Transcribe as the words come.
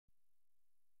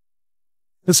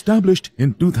Established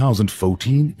in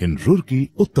 2014 in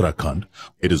Roorkee, Uttarakhand,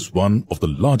 it is one of the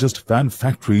largest fan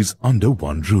factories under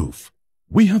one roof.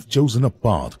 We have chosen a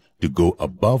path to go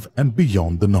above and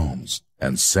beyond the norms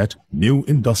and set new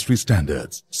industry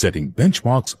standards, setting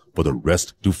benchmarks for the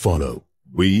rest to follow.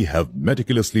 We have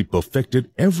meticulously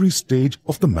perfected every stage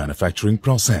of the manufacturing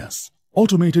process.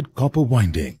 Automated copper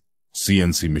winding,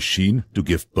 CNC machine to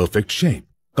give perfect shape,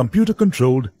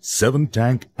 computer-controlled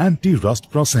 7-tank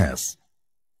anti-rust process,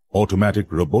 automatic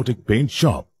robotic paint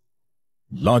shop,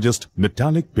 largest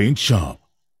metallic paint shop,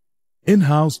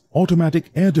 in-house automatic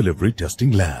air delivery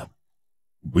testing lab.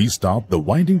 We start the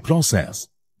winding process,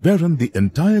 wherein the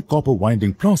entire copper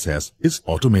winding process is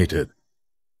automated,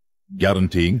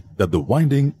 guaranteeing that the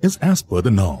winding is as per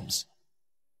the norms.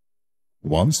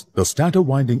 Once the stator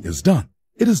winding is done,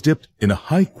 it is dipped in a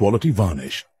high-quality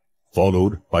varnish,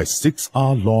 followed by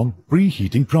 6-hour-long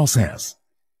preheating process.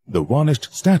 The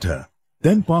varnished stator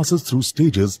then passes through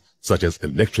stages such as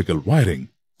electrical wiring,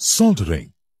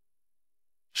 soldering,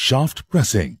 shaft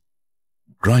pressing,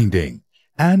 grinding,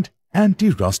 and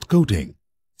anti-rust coating.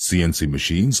 CNC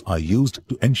machines are used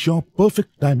to ensure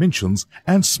perfect dimensions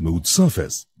and smooth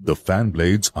surface. The fan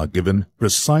blades are given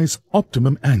precise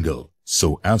optimum angle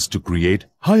so as to create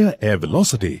higher air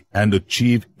velocity and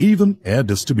achieve even air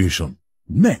distribution.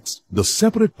 Next, the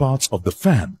separate parts of the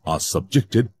fan are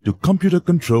subjected to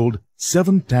computer-controlled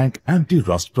 7-tank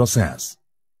anti-rust process.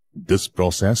 This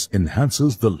process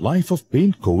enhances the life of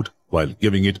paint coat while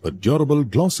giving it a durable,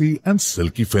 glossy and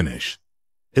silky finish.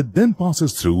 It then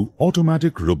passes through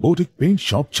automatic robotic paint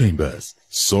shop chambers,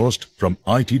 sourced from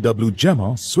ITW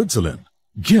Gemma, Switzerland.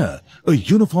 Here, a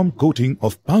uniform coating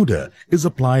of powder is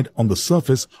applied on the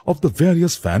surface of the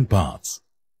various fan parts.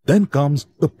 Then comes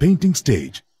the painting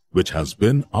stage, which has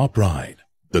been our pride.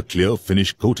 The clear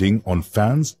finish coating on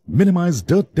fans minimize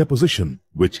dirt deposition,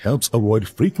 which helps avoid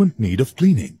frequent need of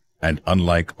cleaning. And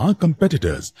unlike our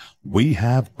competitors, we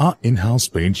have our in-house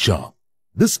paint shop.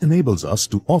 This enables us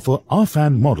to offer our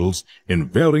fan models in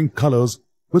varying colors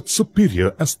with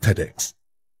superior aesthetics.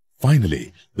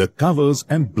 Finally, the covers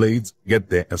and blades get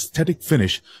their aesthetic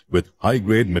finish with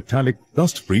high-grade metallic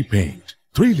dust-free paint.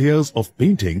 3 layers of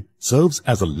painting serves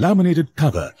as a laminated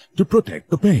cover to protect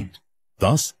the paint,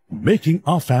 thus making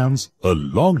our fans a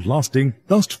long-lasting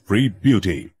dust-free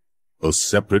beauty. A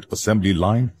separate assembly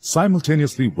line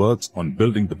simultaneously works on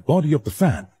building the body of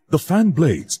the fan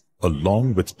blades,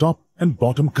 along with top and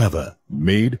bottom cover,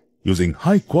 made using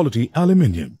high-quality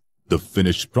aluminium. The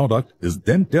finished product is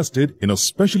then tested in a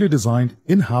specially designed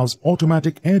in-house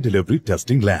automatic air delivery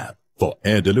testing lab for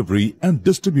air delivery and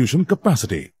distribution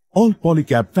capacity. All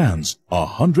Polycab fans are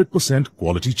 100%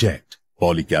 quality checked.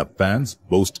 Polycab fans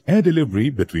boast air delivery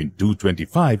between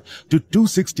 225 to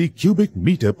 260 cubic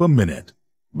meter per minute,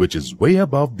 which is way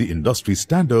above the industry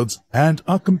standards and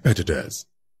our competitors.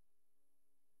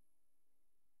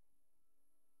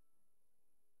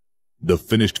 The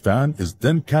finished fan is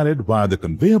then carried via the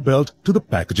conveyor belt to the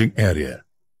packaging area,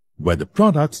 where the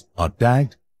products are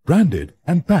tagged, branded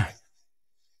and packed.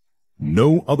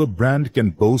 No other brand can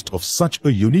boast of such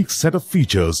a unique set of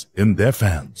features in their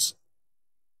fans.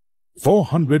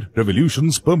 400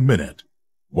 revolutions per minute,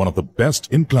 one of the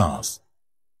best in class.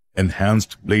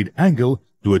 Enhanced blade angle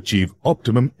to achieve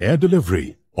optimum air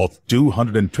delivery of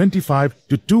 225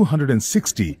 to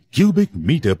 260 cubic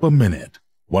meter per minute.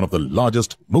 One of the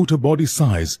largest motor body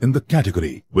size in the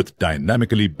category, with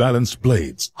dynamically balanced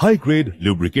blades, high-grade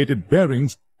lubricated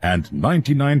bearings and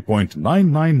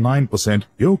 99.999%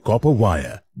 pure copper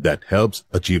wire that helps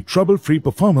achieve trouble-free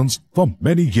performance for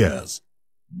many years,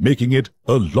 making it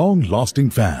a long-lasting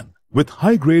fan with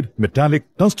high-grade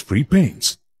metallic dust-free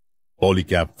paints.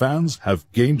 Polycab fans have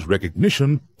gained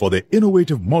recognition for their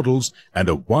innovative models and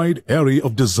a wide array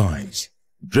of designs,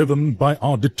 driven by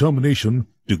our determination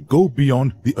to go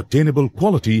beyond the attainable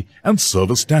quality and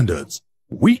service standards.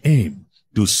 We aim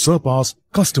to surpass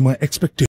customer expectations.